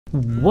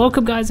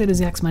Welcome guys, it is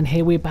the AxeMan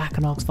here. We're back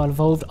on Ark Survival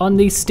Evolved on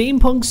the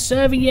Steampunk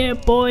server, yeah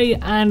boy,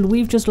 and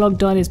we've just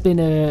logged on. It's been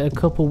a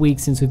couple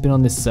weeks since we've been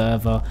on this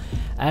server,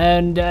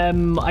 and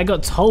I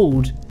got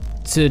told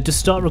to just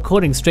start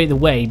recording straight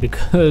away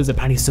because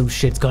apparently some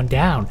shit's gone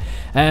down.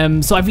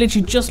 So I've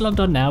literally just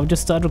logged on now,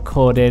 just started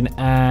recording,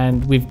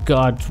 and we've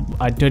got,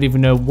 I don't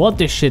even know what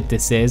this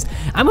is,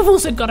 and we've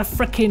also got a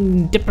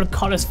freaking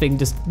Diplocolus thing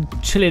just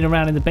chilling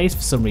around in the base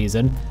for some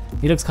reason.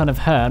 He looks kind of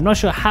hurt. I'm not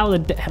sure how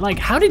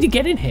how did he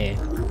get in here?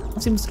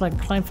 He seems to like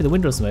climb through the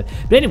window or something.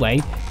 But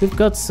anyway, we've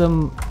got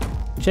some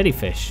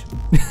jellyfish.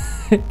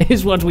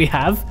 Is what we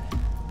have.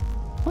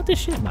 What the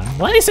shit, man?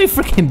 Why are they so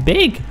freaking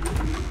big?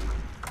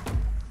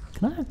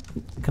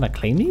 Can I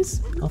claim these?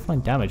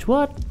 Offline damage.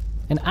 What?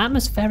 An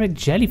atmospheric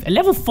jellyfish.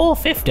 Level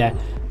 450. I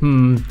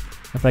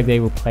feel like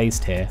they were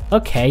placed here.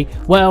 Okay.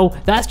 Well,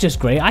 that's just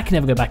great. I can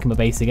never go back in my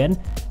base again.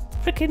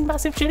 Freaking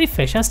massive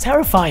jellyfish. That's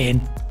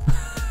terrifying.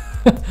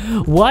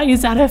 Why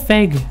is that a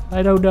thing?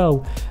 I don't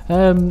know.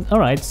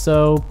 Alright,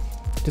 so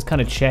just kind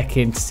of check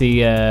in to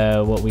see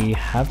what we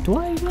have.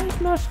 Where's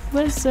my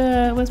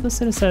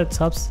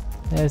Triceratops?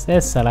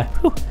 There's Salah.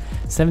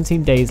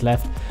 17 days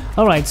left.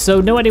 Alright,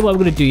 so no idea what I'm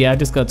gonna do yet. I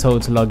just got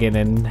told to log in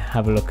and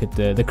have a look at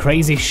the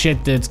crazy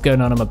shit that's going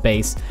on my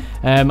base.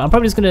 I'm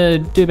probably just gonna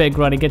do a bit of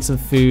grinding, get some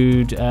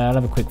food. I'll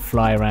have a quick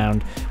fly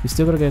around. We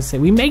still gotta go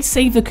we may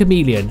save the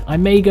chameleon. I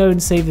may go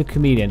and save the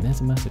chameleon.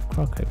 There's a massive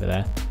croc over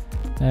there.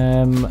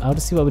 I'll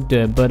just see what we're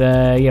doing, but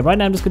yeah, right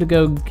now I'm just gonna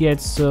go get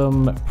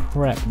some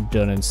prep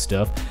done and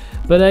stuff.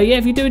 But yeah,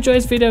 if you do enjoy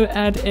this video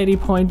at any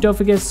point, don't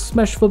forget to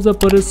smash the thumbs up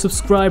button,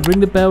 subscribe,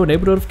 ring the bell,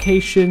 enable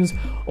notifications,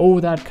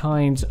 all that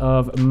kind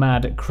of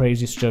mad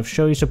crazy stuff.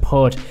 Show your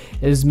support.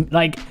 Is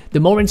like the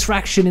more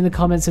interaction in the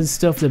comments and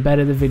stuff, the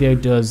better the video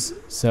does.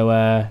 So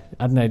I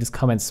don't know, just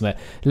comment something.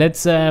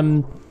 Let's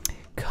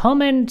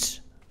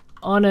comment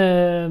on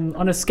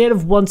a scale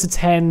of 1 to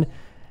 10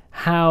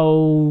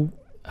 how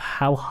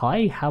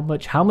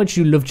much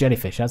you love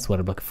jellyfish. That's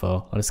what I'm looking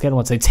for on a scale of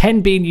 1. So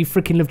 10 being you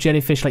freaking love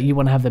jellyfish, like you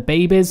want to have the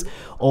babies,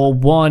 or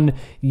 1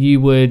 you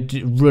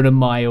would run a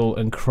mile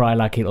and cry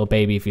like a little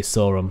baby if you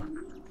saw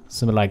them,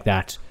 something like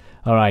that.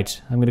 All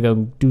right, I'm gonna go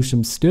do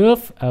some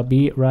stuff. I'll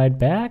be right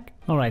back.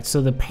 All right,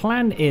 so the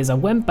plan is I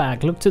went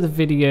back, looked at the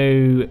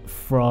video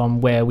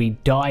from where we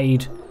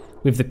died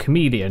with the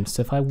chameleon.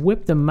 So if I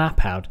whip the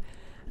map out,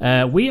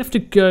 we have to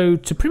go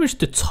to pretty much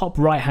the top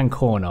right hand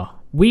corner.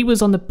 We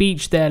was on the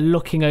beach there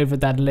looking over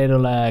that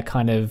little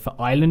kind of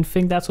island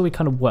thing. That's where we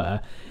kind of were.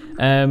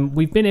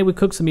 We've been here, we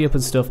cooked some meat up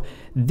and stuff.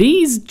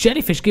 These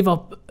jellyfish give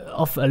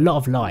off a lot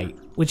of light,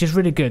 which is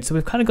really good. So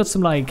we've kind of got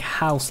some like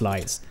house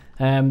lights.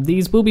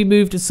 These will be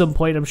moved at some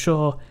point, I'm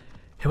sure.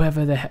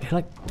 Whoever the heck,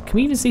 like, can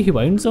we even see who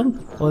owns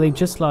them? Or are they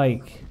just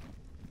like,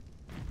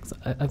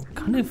 I'm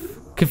kind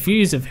of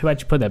confused of who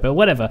actually put there, but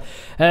whatever.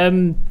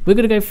 We're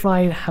gonna go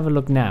fly and have a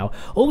look now.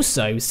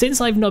 Also, since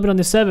I've not been on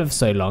this server for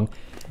so long,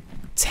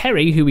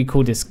 Terry, who we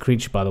call this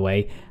creature by the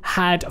way,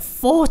 had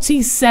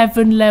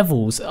 47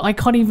 levels. I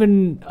don't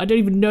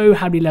even know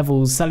how many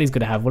levels Sally's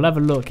gonna have. We'll have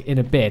a look in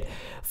a bit.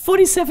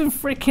 47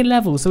 freaking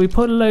levels. So we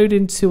put a load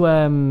into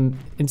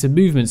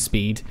movement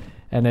speed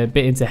and a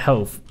bit into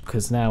health,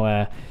 because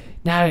now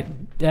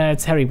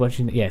Terry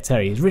watching, yeah,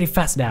 Terry is really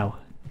fast now.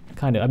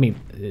 Kind of, I mean,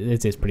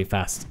 it is pretty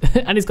fast.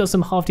 And it's got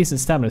some half decent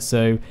stamina,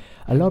 so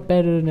a lot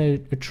better than a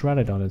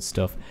Pteranodon and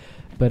stuff.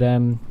 But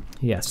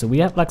yeah, so we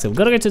have, like I said, we've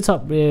got to go to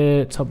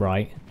the top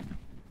right.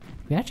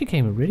 We actually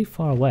came really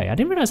far away. I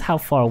didn't realize how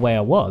far away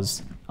I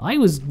was. I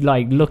was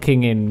like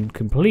looking in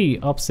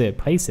complete opposite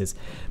places.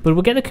 But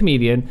we'll get the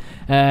chameleon,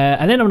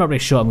 and then I'm not really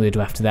sure what I'm going to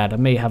do after that. I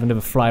may have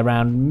another fly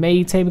around,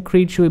 may tame a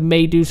creature, we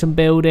may do some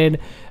building.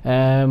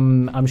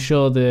 I'm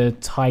sure the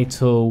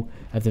title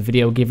of the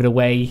video will give it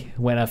away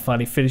when I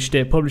finally finished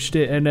it, published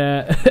it, and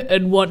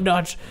and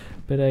whatnot.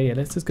 But yeah,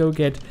 let's just go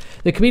get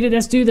the chameleon.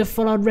 Let's do the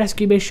full-on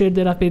rescue mission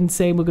that I've been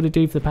saying we're going to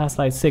do for the past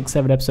like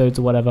 6-7 episodes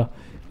or whatever.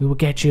 We will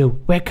get you.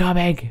 We're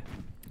coming.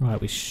 All right,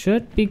 we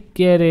should be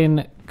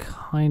getting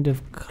kind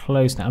of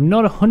close now. I'm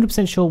not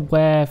 100% sure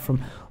where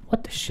from.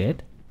 What the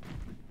shit?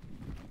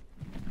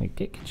 Wait,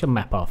 get your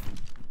map off.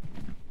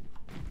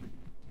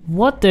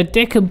 What the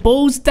dick and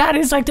balls? That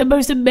is like the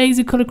most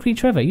amazing color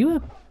creature ever. You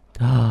are.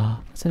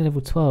 Ah, that's at level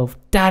 12.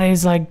 That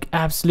is like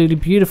absolutely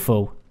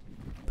beautiful.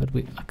 But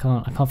I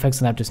can't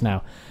focus on that just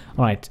now.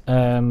 All right,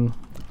 let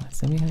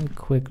me have a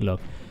quick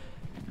look.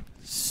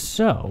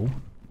 So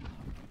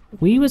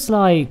we was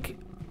like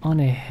on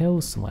a hill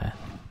somewhere.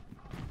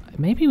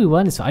 Maybe we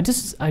weren't this far.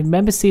 I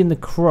remember seeing the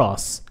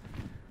cross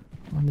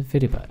on the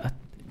video, but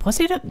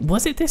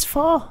was it this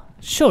far?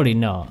 Surely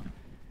not,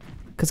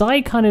 because I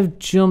kind of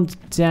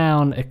jumped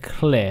down a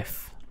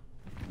cliff.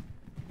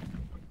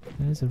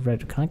 There's a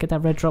red. Can I get that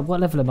red drop? What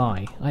level am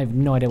I? I have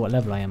no idea what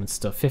level I am and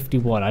stuff.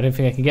 51. I don't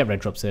think I can get red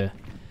drops here.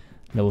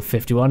 Level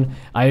 51.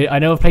 I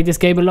know I've played this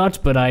game a lot,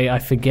 but I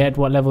forget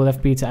what level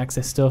left be to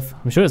access stuff.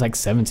 I'm sure it's like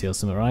 70 or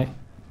something, right?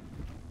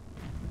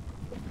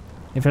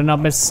 If I'm not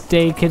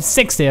mistaken,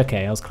 60.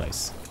 Okay, I was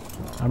close.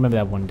 I remember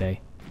that one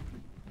day.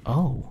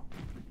 Oh.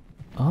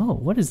 Oh,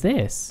 what is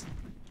this?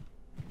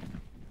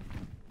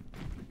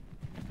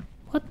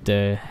 What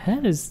the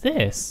hell is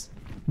this?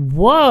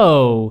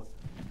 Whoa!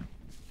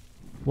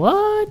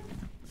 What?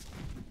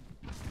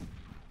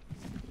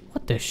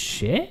 What the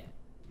shit?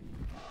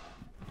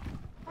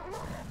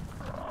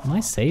 Am I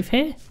safe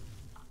here?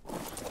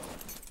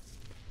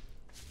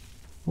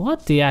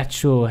 What the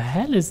actual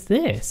hell is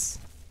this?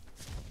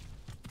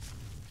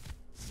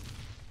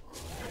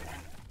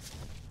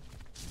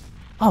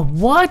 Oh,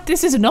 what?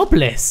 This is an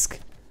obelisk.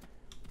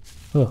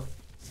 Oh.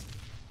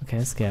 Okay,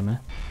 that scared me.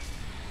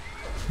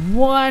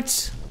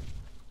 What?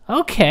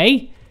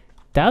 Okay.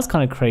 That was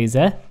kind of crazy.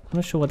 I'm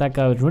not sure what that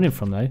guy was running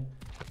from, though.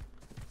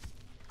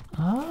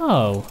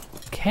 Oh,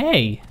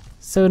 okay.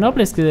 So an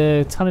obelisk is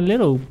a ton of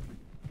little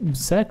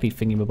circly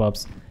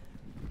thingy-mabobs.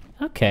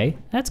 Okay,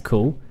 that's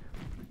cool.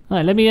 All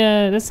right,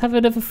 let's have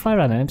another fly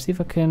around there. See if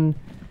I can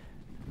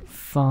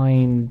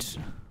find...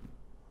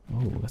 Oh,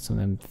 got some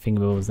of them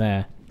thingy-mabobs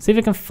there. See if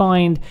I can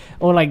find,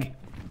 or like,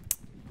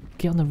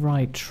 get on the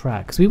right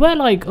track. Because we were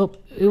like, up,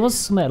 it was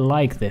somewhere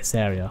like this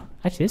area.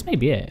 Actually, this may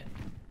be it.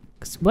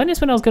 Because when I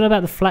was going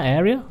about the flat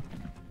area?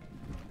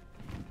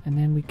 And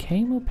then we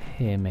came up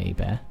here,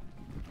 maybe.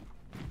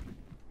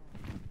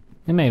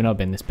 It may have not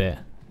been this bit.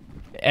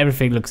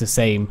 Everything looks the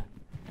same.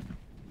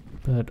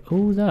 But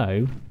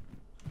although,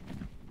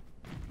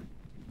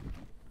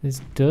 this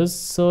does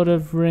sort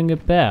of ring a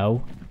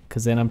bell.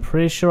 Because then I'm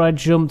pretty sure I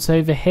jumped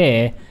over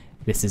here.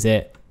 This is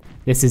it.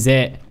 This is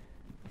it.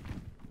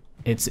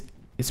 It's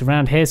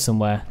around here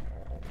somewhere.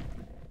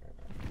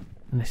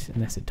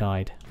 Unless it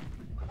died.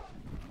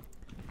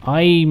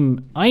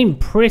 I'm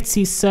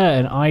pretty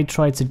certain I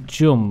tried to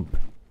jump.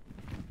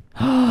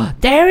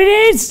 There it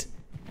is!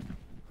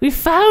 We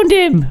found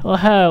him! Or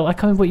her. I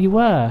can't remember what you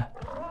were.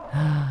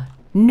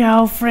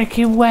 No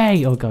freaking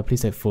way! Oh god,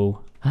 please don't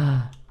fall.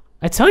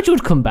 I told you it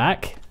would come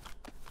back.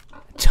 I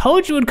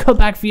told you it would come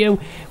back for you.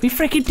 We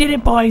freaking did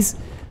it, boys.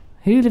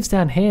 Who lives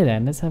down here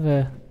then? Let's have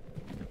a...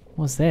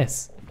 What's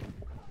this?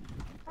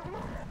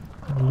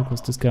 Have a look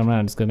what's just going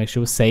around. Just gotta make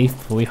sure we're safe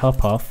before we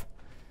hop off.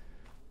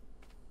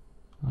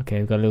 Okay,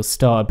 we've got a little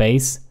starter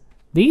base.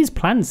 These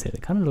plants here, they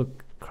kind of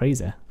look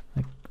crazy.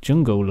 Like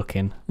jungle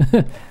looking.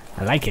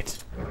 I like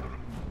it.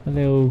 A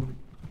little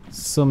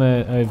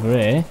summer over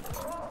here.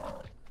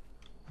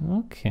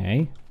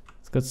 Okay.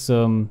 It's got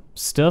some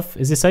stuff.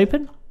 Is this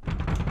open?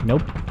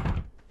 Nope.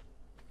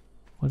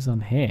 What's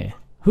on here?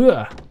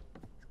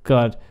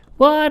 God.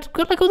 What?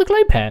 Got like all the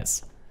glow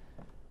pets.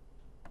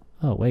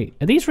 Oh, wait.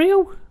 Are these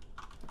real?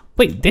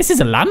 Wait, this is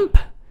a lamp?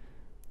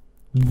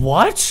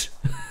 What?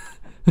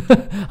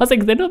 I was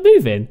like, they're not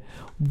moving.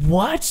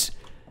 What?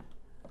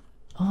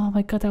 Oh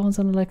my god, that one's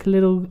on like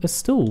a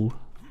stool.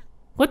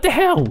 What the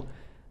hell?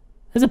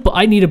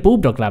 I need a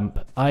bulldog lamp.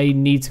 I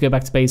need to go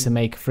back to base and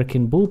make a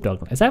freaking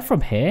bulldog. Is that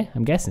from here?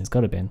 I'm guessing it's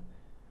got to been.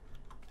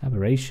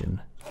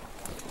 Aberration.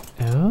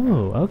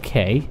 Oh,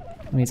 okay.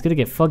 I mean, it's going to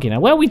get foggy now.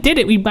 Well, we did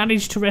it. We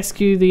managed to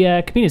rescue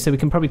the community, so we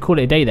can probably call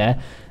it a day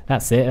there.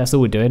 That's it. That's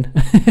all we're doing.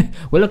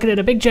 We're looking at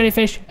a big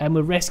jellyfish, and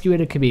we're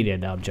rescuing a comedian.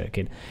 No, I'm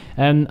joking.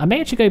 I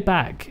may actually go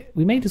back.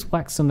 We may just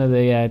whack some of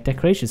the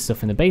decoration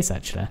stuff in the base,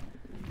 actually.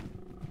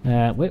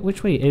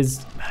 Which way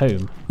is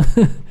home?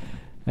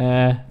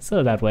 Sort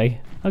of that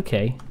way.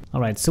 Okay.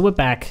 All right, so we're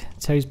back.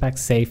 Terry's back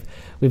safe.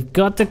 We've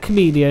got the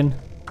comedian.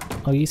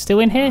 Oh, you still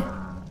in here?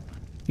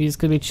 You're just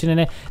going to be chilling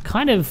there?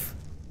 Kind of...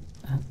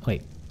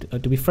 wait.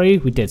 Did we throw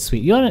you? We did,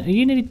 sweet. Are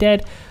you nearly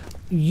dead?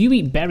 You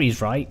eat berries,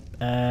 right?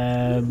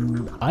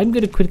 I'm going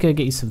to quickly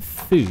get you some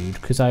food,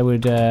 because I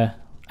would...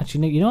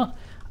 actually, no, you know what?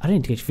 I don't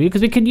need to get you food,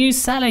 because we can use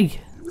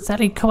Sally.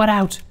 Sally, come on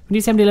out. We need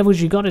to see how many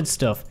levels you got and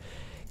stuff.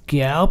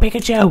 Go,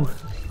 Pikachu.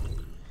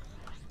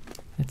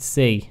 Let's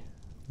see.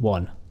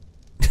 1.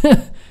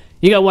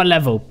 You got 1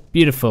 level.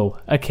 Beautiful.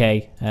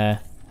 Okay, a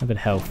bit of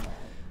health.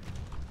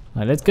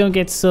 All right, let's go and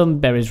get some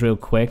berries real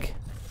quick,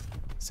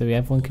 so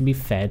everyone can be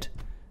fed.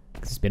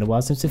 It's been a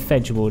while since we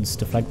fed you all and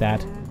stuff like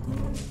that.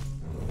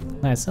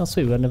 Nice. Oh,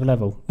 sweet. We got another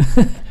level.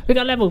 We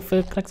got a level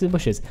for collecting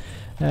bushes.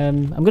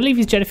 I'm going to leave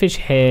these jellyfish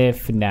here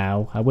for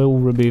now. I will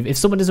remove... If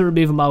someone doesn't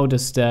remove them, I'll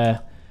just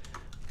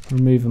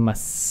remove them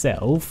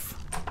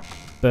myself.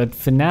 But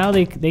for now,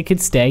 they could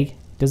stay.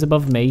 Doesn't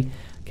bother me.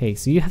 Okay,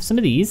 so you have some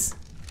of these.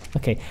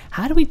 Okay,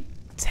 how do we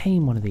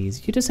tame one of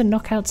these? You're just a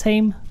knockout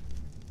tame?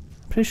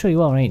 I'm pretty sure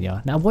you are, ain't you?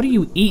 Now, what do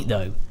you eat,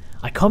 though?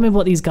 I can't remember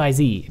what these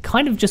guys eat. I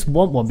kind of just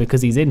want one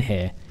because he's in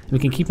here. We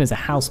can keep him as a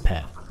house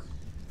pet.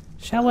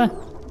 Shower.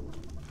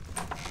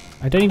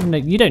 I don't even know.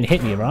 You don't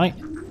hit me, right?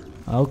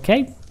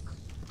 Okay.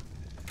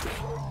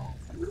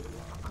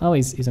 Oh,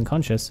 he's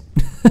unconscious.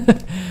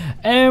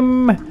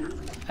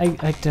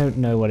 I don't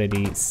know what it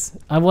eats.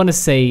 I want to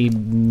say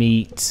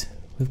meat.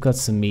 We've got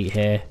some meat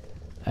here.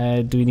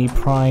 Do we need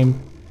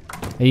prime?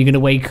 Are you going to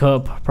wake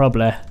up?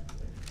 Probably.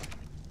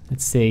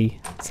 Let's see.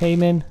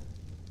 Tame him.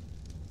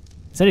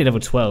 It's only level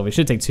 12. It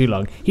shouldn't take too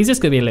long. He's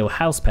just going to be a little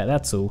house pet,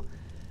 that's all.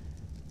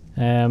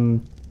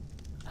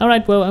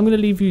 Alright, well, I'm going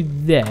to leave you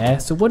there.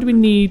 So what do we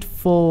need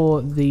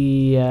for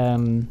the...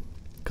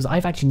 Because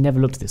I've actually never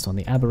looked at this one,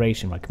 the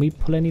aberration. Right, can we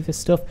pull any of this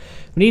stuff?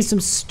 We need some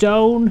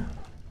stone.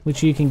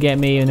 which you can get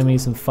me, and then we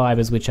need some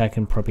fibers, which I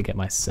can probably get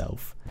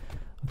myself.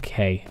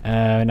 Okay,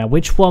 now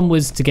which one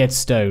was to get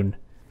stone?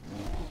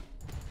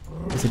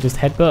 Is it just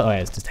headbutt? Oh yeah,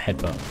 it's just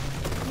headbutt.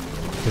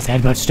 Just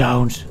headbutt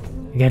stones.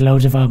 You get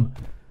loads of them.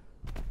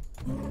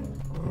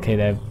 Okay,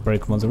 they're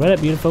broken ones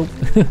already. Beautiful.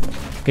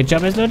 Good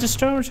job, there's loads of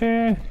stones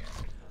here.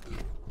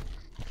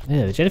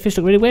 Yeah, the jellyfish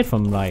look really weird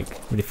from like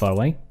really far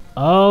away.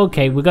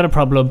 Okay, we've got a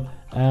problem.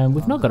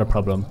 We've not got a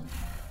problem.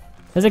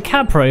 There's a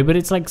cat pro, but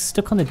it's like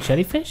stuck on the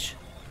jellyfish.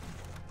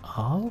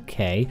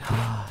 Okay.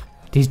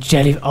 These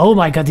oh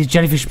my god, these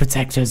jellyfish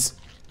protectors.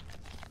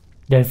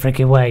 No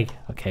freaking way.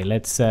 Okay,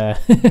 let's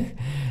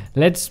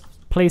let's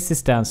place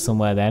this down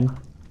somewhere then.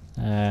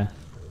 I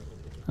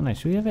don't know,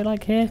 should we have it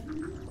like here?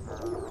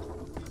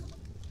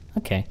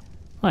 Okay.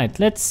 Right,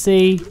 let's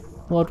see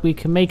what we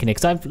can make in it.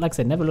 Because I've, like I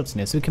said, never looked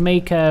in it. So we can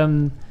make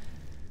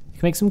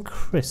some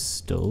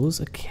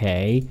crystals.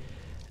 Okay.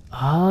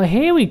 Oh,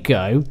 here we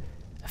go.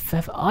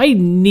 I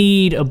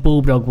need a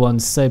bulldog one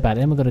so bad.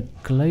 And then we've got a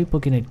glow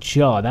bug in a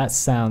jar. That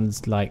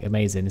sounds like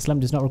amazing. This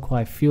lamp does not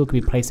require fuel. Can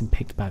be placed and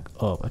picked back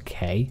up.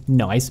 Okay.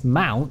 Nice.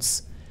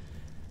 Mounts.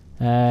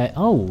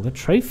 Oh, the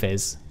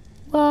trophies.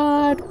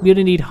 What? We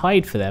only need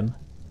hide for them.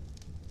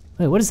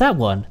 Wait, what is that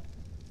one?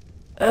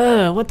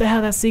 What the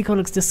hell? That seagull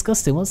looks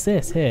disgusting. What's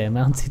this? Here,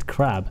 mounted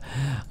crab.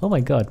 Oh my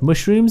god.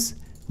 Mushrooms.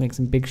 Make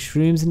some big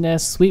shrooms in there.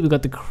 Sweet. We've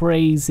got the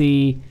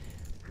crazy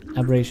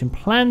aberration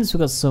plants. We've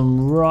got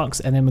some rocks,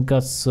 and then we've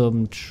got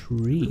some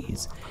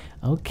trees.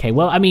 Okay,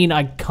 well, I mean,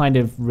 I kind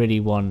of really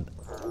want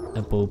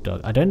a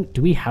bulldog.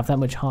 Do we have that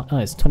much hide? Oh,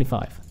 it's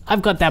 25.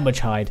 I've got that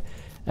much hide.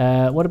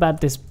 What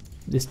about this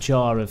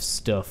jar of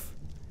stuff?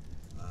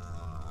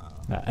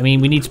 I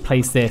mean, we need to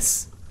place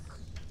this.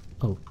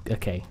 Oh,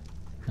 okay.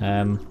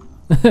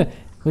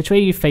 Which way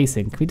are you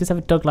facing? Can we just have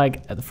a dog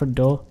like at the front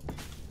door?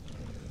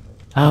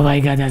 Oh my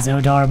god, that's so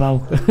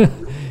adorable.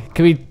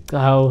 Can we,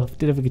 oh, I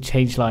don't know if we could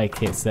change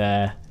like its,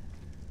 what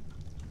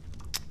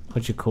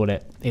do you call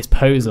it? Its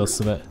pose or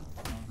something.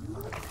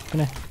 I'm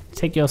gonna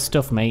take your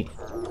stuff, mate.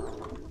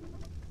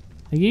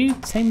 Are you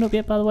tamed up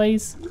yet, by the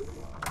ways?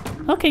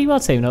 Okay, you are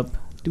tamed up.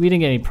 We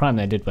didn't get any prime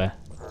there, did we?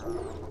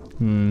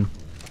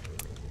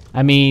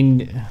 I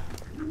mean,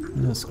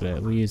 that's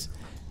good.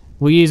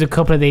 We'll use a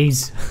couple of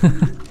these.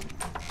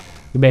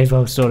 We may as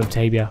well sort of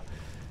tame you.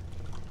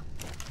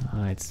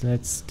 Alright, so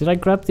let's... Did I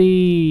grab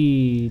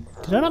the...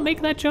 Did I not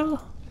make that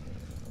jar?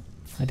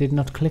 I did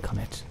not click on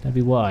it. That'd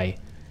be why.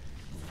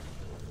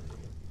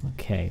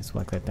 Okay, let's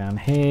work that down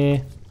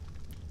here.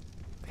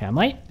 Okay, I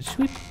might... Should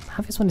we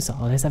have this one?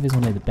 Oh, let's have this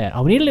one near the bed.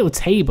 Oh, we need a little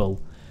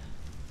table.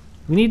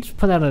 We need to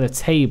put that on a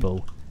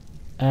table.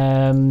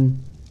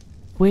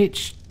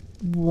 Which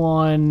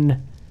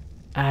one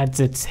adds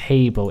a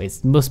table?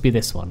 It must be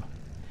this one.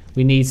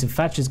 We need some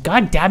thatchers.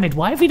 God damn it,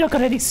 why have we not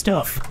got any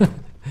stuff?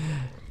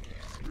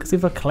 Because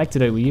we've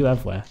collected over you,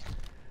 have we?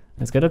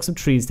 Let's go knock some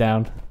trees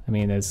down. I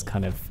mean, there's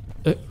kind of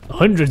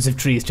hundreds of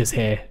trees just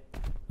here.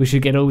 We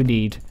should get all we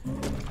need.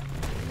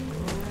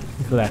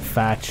 Look at that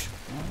thatch.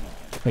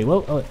 Wait,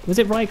 well, oh, was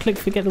it right click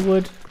to get the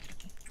wood?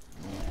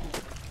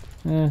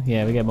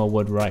 Yeah, we get more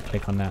wood, right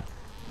click on that.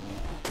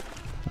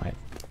 Right,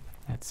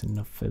 that's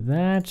enough for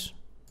that.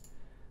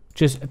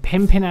 Just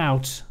pimping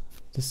out.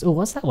 This, oh,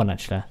 what's that one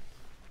actually?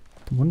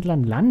 The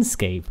Wonderland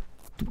Landscape.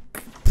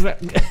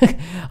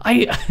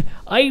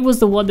 I was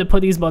the one that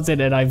put these mods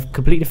in, and I've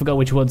completely forgot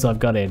which ones I've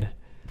got in.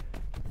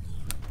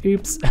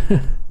 Oops.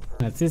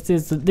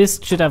 This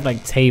should have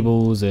like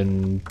tables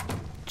and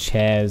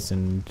chairs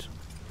and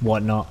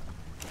whatnot.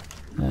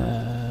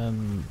 I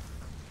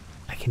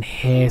can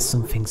hear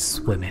something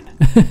swimming.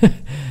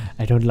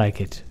 I don't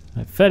like it.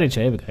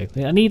 Furniture, here we go.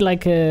 I need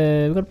like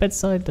a... We've got a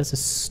bedside, there's a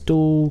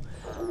stool.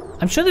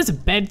 I'm sure there's a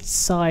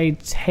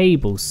bedside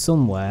table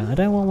somewhere. I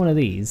don't want one of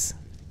these.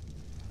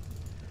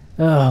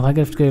 Oh, am I going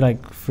to have to go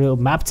like through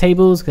map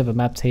tables? Could have a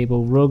map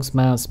table, rugs,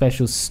 mount,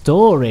 special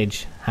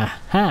storage.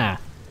 Ha.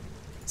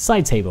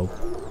 Side table.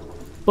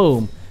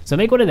 Boom. So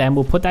make one of them.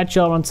 We'll put that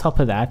jar on top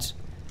of that.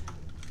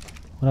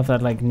 We'll have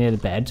that like near the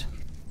bed.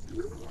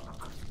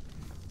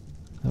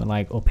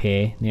 Like up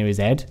here near his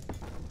head.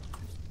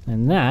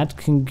 And that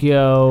can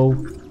go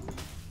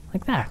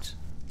like that.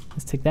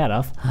 Let's take that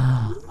off.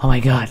 Oh my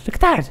god, look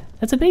at that.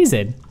 That's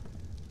amazing.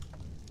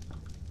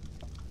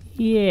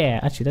 Yeah,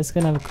 actually, let's go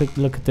and have a quick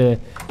look at the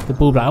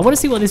bulb light. I want to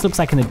see what this looks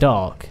like in the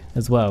dark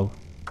as well.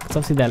 Because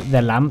obviously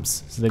they're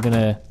lamps, so they're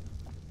gonna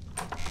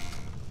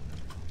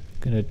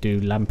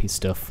do lampy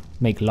stuff.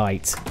 Make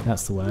light,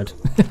 that's the word.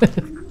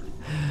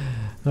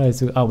 Alright,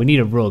 so, oh, we need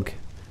a rug.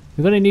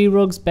 We've got any new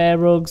rugs, bear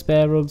rugs.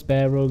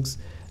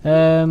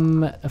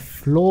 A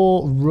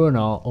floor runner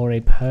or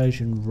a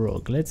Persian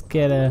rug. Let's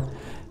get a...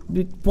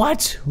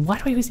 What? Why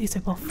do I use these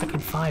more freaking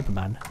fiber,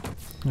 man?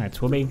 Alright,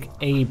 so we'll make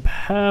a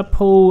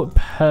purple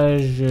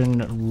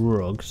Persian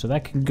rug. So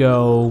that can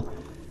go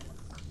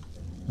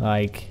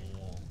like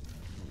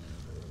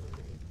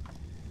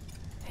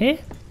here?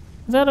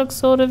 Does that look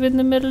sort of in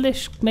the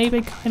middle-ish? Maybe,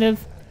 kind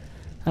of.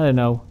 I don't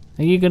know.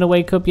 Are you gonna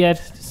wake up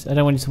yet? I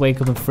don't want you to wake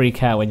up and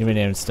freak out when you're in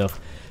here and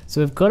stuff. So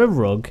we've got a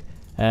rug.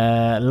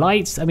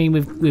 Lights, I mean,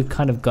 we've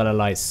kind of got our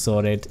lights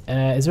sorted.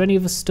 Is there any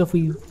other stuff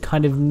we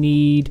kind of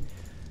need?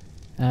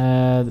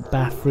 The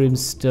bathroom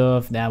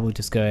stuff. Now we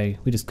just go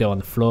on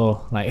the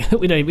floor. Like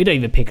we don't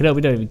even pick it up.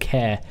 We don't even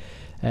care.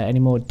 Any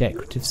more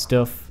decorative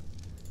stuff?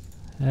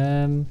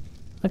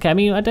 Okay, I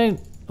mean I don't.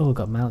 Oh, we've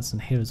got mounts in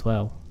here as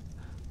well.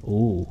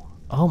 Ooh.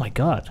 Oh my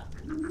god.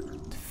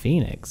 The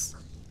Phoenix.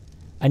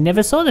 I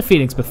never saw the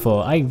Phoenix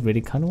before. I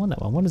really kind of want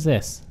that one. What is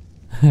this?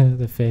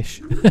 The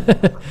fish.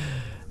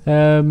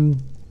 Yeah,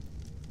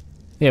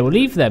 we'll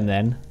leave them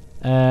then.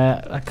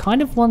 I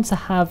kind of want to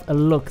have a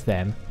look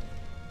then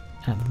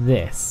at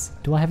this.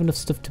 Do I have enough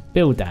stuff to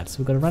build that? So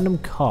we've got a random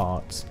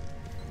cart.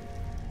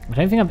 I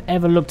don't think I've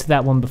ever looked at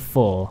that one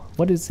before.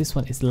 What is this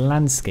one? It's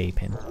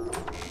landscaping.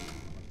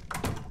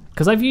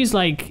 Because I've used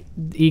like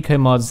eco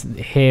mods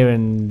here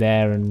and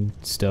there and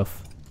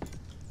stuff.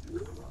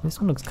 This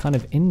one looks kind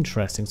of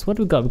interesting. So what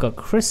do we got? We've got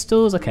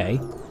crystals. Okay.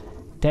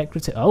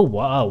 Decorative. Oh,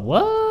 wow.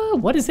 Whoa.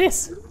 What is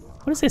this?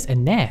 What is this? A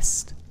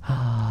nest.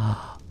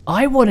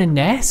 I want a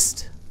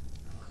nest.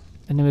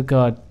 And then we've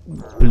got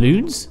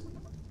balloons.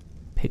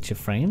 Picture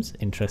frames.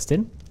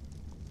 Interesting.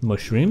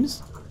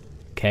 Mushrooms.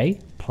 Okay.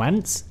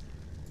 Plants.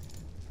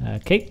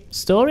 Okay.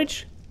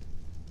 Storage.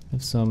 We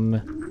have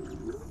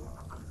some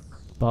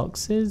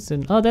boxes.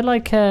 And oh, they're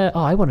like... oh,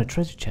 I want a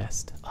treasure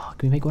chest. Oh,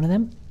 can we make one of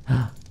them?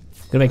 I'm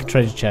gonna make a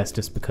treasure chest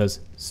just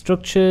because.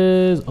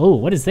 Structures. Oh,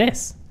 what is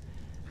this?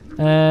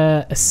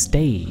 A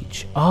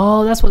stage.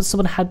 Oh, that's what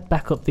someone had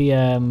back up the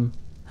oh,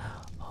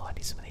 I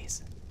need some of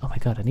these. Oh my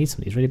god, I need some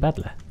of these really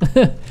badly.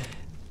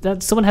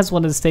 That someone has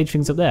one of the stage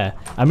things up there.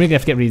 I'm really gonna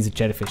have to get rid of these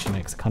jellyfish in it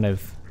because they're kind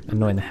of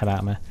annoying the hell out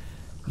of me.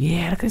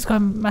 Yeah, look at this guy,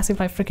 massive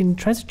like freaking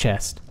treasure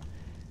chest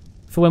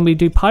for when we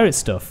do pirate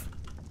stuff.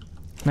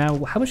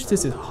 Now, how much is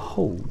this?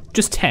 Oh,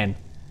 just 10.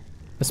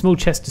 A small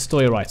chest to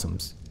store your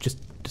items. Just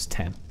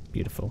 10.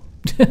 Beautiful.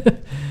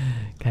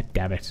 God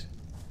damn it.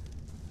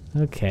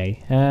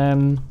 Okay.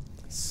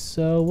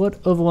 So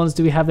what other ones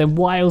do we have then?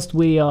 Whilst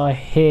we are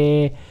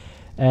here,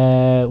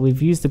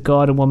 we've used the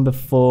garden one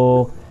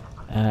before.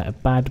 A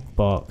bad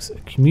box, a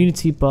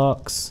community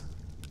box.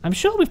 I'm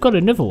sure we've got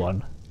another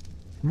one.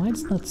 Am I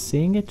just not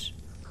seeing it?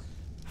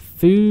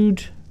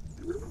 Food.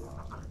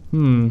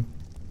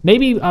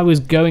 Maybe I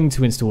was going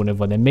to install another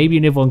one then. Maybe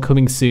another one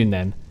coming soon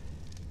then.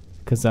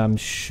 Because I'm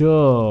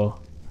sure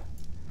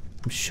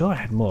I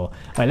had more.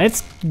 Alright,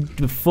 let's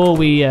before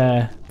we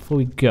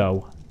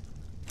go.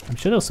 I'm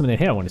sure there was something in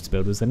here I wanted to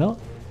build, was there not?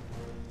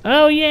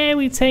 Oh yeah,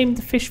 we tamed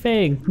the fish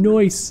thing.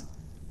 Nice.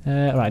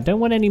 Alright, don't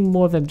want any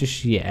more of them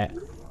just yet.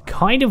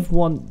 Kind of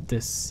want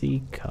the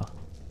seeker.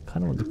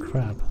 Kind of want the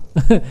crab.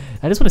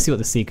 I just want to see what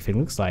the seeker thing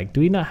looks like. Do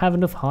we not have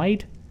enough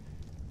hide?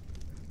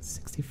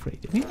 63.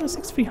 Do we have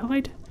 63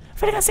 hide?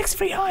 I've only got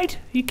 63 hide. Are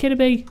you kidding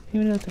me?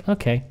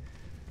 Okay.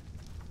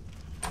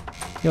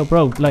 Yo,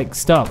 bro, like,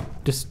 stop.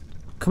 Just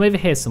come over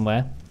here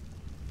somewhere.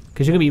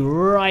 Because you're going to be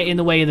right in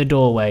the way of the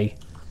doorway.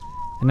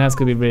 And that's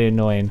going to be really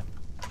annoying.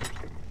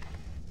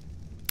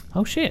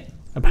 Oh, shit.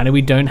 Apparently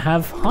we don't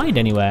have hide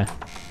anywhere.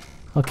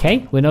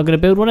 Okay, we're not going to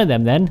build one of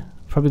them then.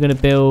 Probably going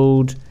to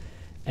build...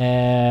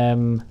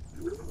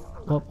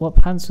 What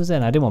plants was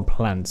there? I didn't want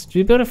plants. Did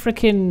we build a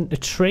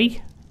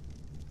tree?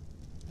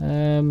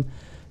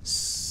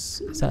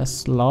 Is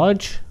that a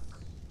large?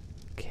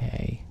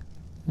 Okay.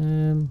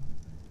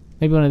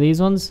 Maybe one of these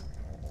ones?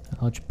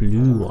 A large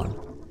blue one.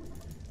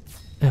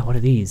 Oh, what are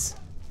these?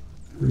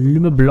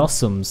 Luma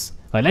blossoms.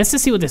 Right, let's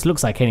just see what this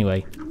looks like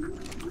anyway.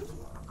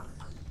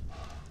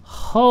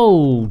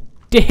 Oh,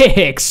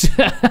 dicks!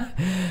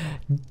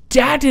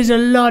 That is a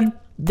lot.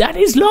 That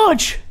is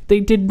large. They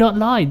did not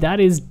lie. That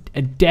is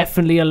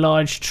definitely a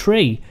large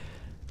tree.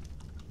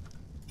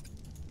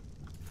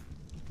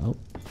 Oh.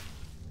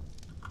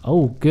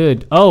 Oh,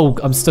 good. Oh,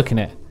 I'm stuck in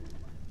it.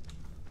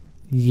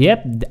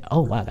 Yep.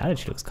 Oh, wow. That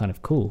actually looks kind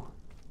of cool.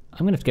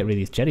 I'm gonna have to get rid of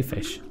these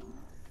jellyfish.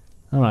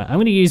 All right, I'm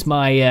gonna use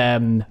my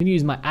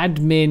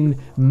admin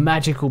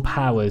magical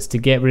powers to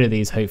get rid of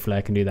these. Hopefully,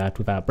 I can do that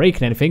without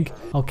breaking anything.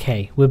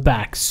 Okay, we're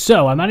back.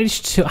 So I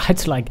had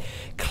to like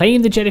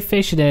claim the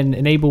jellyfish and then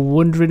enable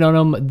wandering on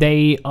them.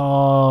 They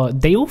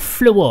all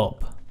flew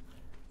up.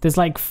 There's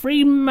like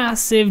 3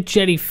 massive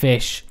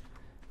jellyfish.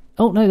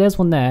 Oh no, there's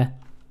one there.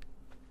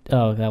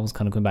 Oh, that one's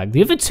kind of coming back.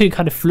 The other 2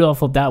 kind of flew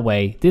off up that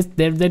way.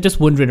 They're just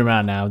wandering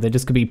around now. They're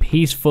just gonna be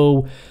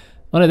peaceful.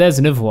 Oh no, there's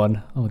another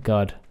one. Oh my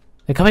god.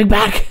 They're coming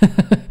back!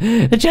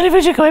 The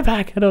jellyfish are coming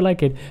back! I don't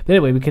like it. But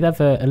anyway, we could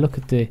have a look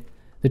at the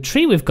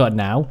tree we've got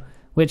now,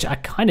 which I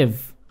kind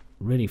of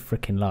really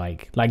freaking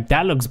like. Like,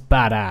 that looks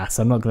badass,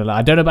 I'm not gonna lie.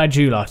 I don't know about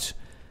you lot.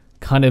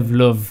 Kind of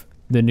love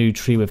the new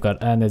tree we've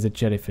got. And there's a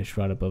jellyfish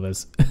right above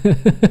us.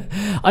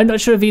 I'm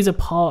not sure if these are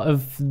part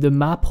of the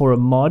map or a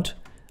mod.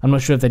 I'm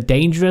not sure if they're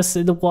dangerous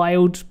in the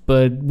wild,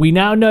 but we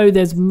now know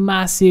there's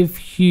massive,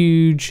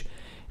 huge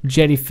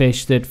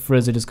jellyfish that for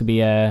us are just gonna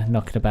be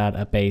knocking about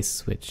our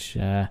base, which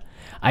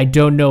I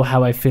don't know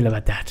how I feel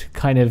about that.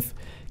 Kind of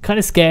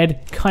scared,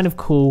 kind of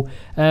cool.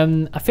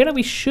 I feel like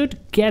we should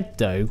get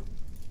though.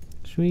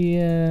 Should we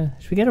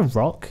get a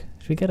rock?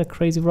 Should we get a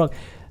crazy rock?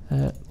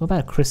 What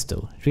about a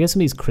crystal? Should we get some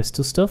of these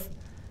crystal stuff?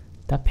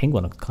 That pink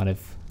one looks kind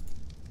of...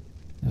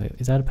 Wait,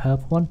 is that a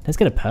purple one? Let's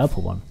get a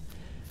purple one.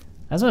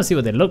 I just want to see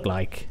what they look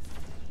like.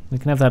 We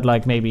can have that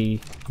like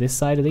maybe this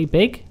side of the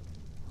big.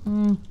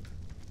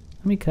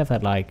 We could have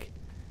that like...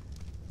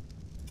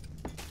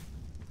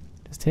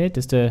 Just here,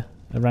 just a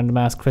random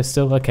ass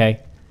crystal.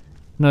 Okay.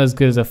 Not as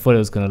good as I thought it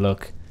was going to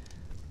look.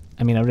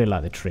 I mean, I really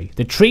like the tree.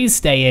 The tree's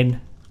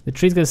staying. The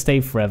tree's going to stay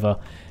forever.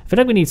 I feel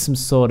like we need some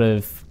sort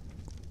of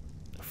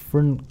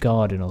front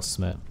garden or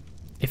something.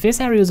 If this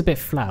area was a bit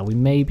flat, we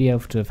may be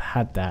able to have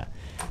had that.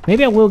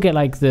 Maybe I will get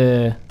like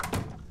the...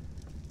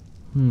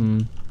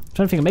 I'm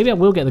trying to think. Maybe I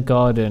will get the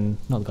garden...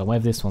 Not the garden,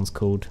 whatever this one's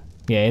called.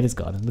 Yeah, it is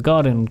garden. The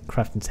garden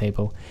crafting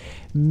table.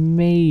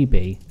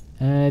 Maybe.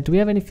 Do we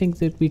have anything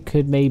that we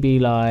could maybe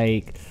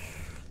like...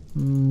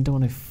 don't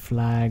want no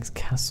flags,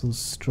 castles,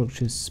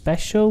 structures.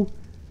 Special?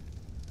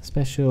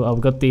 Special. Oh,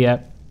 we've got the...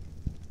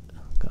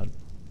 God.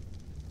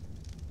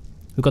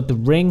 We've got the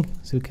ring,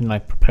 so we can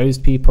like propose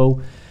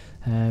people.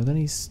 We've got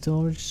any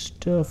storage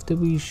stuff that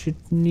we should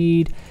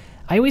need?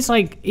 I always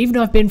like, even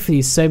though I've been through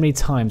these so many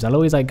times, I'll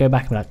always like go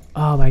back and be like,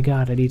 oh my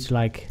god, I need to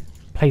like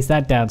place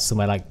that down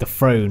somewhere, like the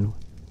throne.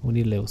 We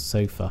need a little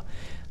sofa.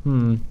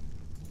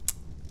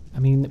 I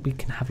mean, we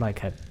can have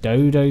like a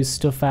dodo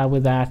stuff out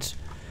with that.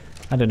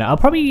 I don't know. I'll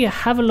probably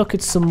have a look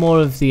at some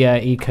more of the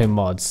eco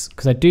mods,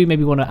 because I do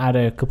maybe want to add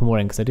a couple more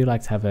in, because I do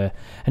like to have a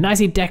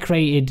nicely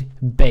decorated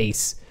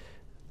base.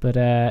 But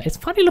it's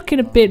finally looking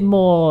a bit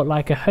more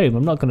like a home,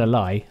 I'm not going to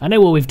lie. I know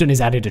what we've done is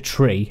added a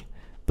tree.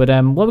 But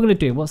what we're going to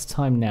do, what's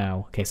time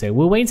now? Okay, so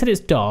we'll wait until it's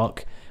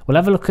dark. We'll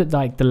have a look at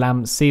like the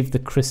lamps, see if the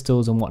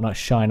crystals and whatnot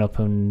shine up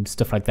and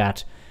stuff like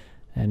that.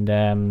 And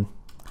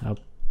I'll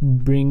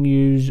bring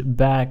you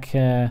back.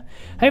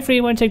 Hopefully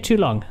it won't take too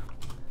long.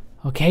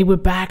 Okay, we're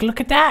back.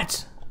 Look at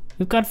that.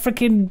 We've got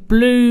freaking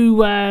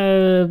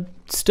blue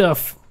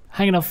stuff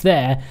hanging off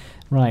there.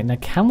 Right, now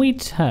can we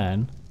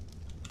turn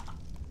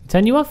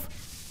you off?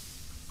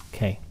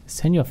 Okay, let's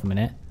turn you off a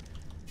minute.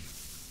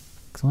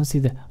 Because I want to see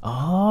the...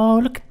 Oh,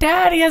 look at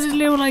that. He has his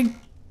little, like,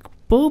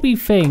 bulby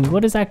thing.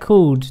 What is that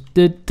called?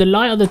 The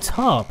light on the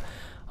top.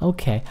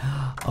 Okay.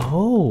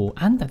 Oh,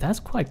 and that's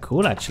quite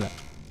cool, actually.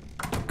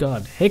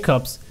 God,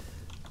 hiccups.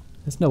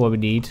 That's not what we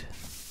need.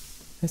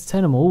 Let's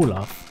turn them all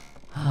off.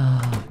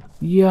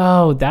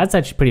 Yo, that's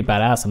actually pretty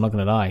badass, I'm not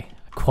going to lie.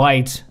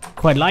 Quite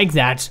like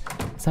that.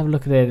 Let's have a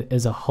look at it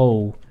as a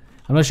whole.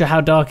 I'm not sure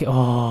how dark it...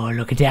 Oh,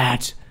 look at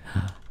that.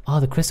 Oh,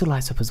 the crystal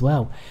lights up as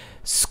well.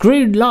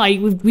 Screwed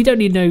light. We don't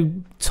need no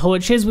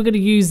torches. We're going to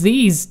use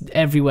these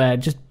everywhere.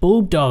 Just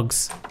bulb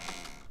dogs.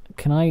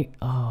 Can I...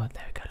 Oh,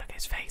 there we go. Look at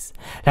his face.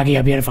 Look at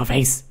your beautiful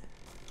face.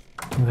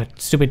 You've got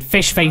stupid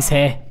fish face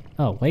here.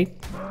 Oh, wait.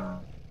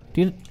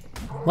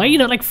 Why are you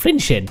not like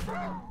flinching?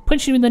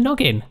 Punching him in the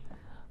noggin.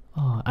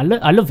 Oh,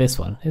 I love this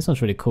one. This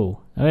one's really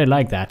cool. I really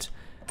like that.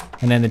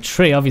 And then the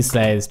tree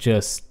obviously is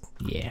just...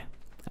 Yeah.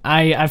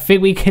 I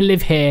think we can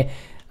live here.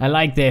 I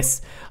like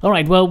this. All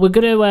right, well, we're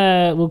gonna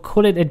we'll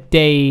call it a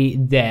day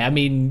there. I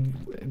mean,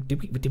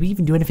 did we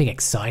even do anything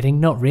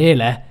exciting? Not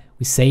really.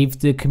 We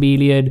saved the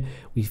chameleon.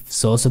 We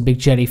saw some big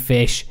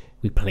jellyfish.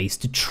 We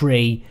placed a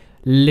tree.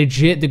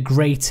 Legit the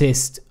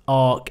greatest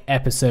Ark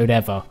episode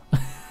ever.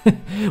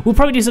 We'll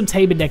probably do some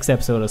taming next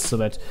episode or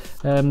something.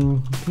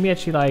 Can we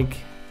actually like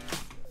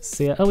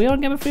see? Oh, we are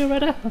on Game of 3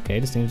 already? Okay,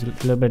 this seems a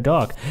little bit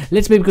dark.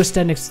 Let's maybe go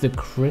stand next to the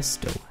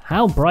crystal.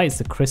 How bright is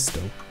the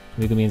crystal?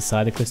 We're gonna be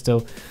inside the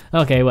crystal.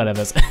 Okay,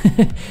 whatever.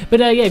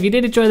 But yeah, if you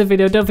did enjoy the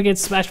video, don't forget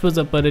to smash the thumbs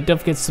up button, don't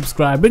forget to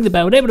subscribe, ring the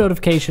bell, enable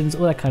notifications,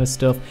 all that kind of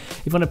stuff.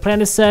 If you want to play on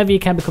the server, you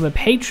can become a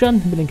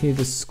patron. The link in the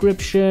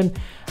description.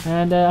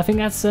 And I think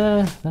that's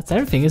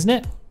everything, isn't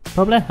it?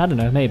 Probably. I don't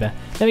know. Maybe.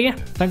 There we go.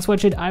 Thanks for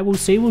watching. I will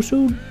see you all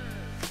soon.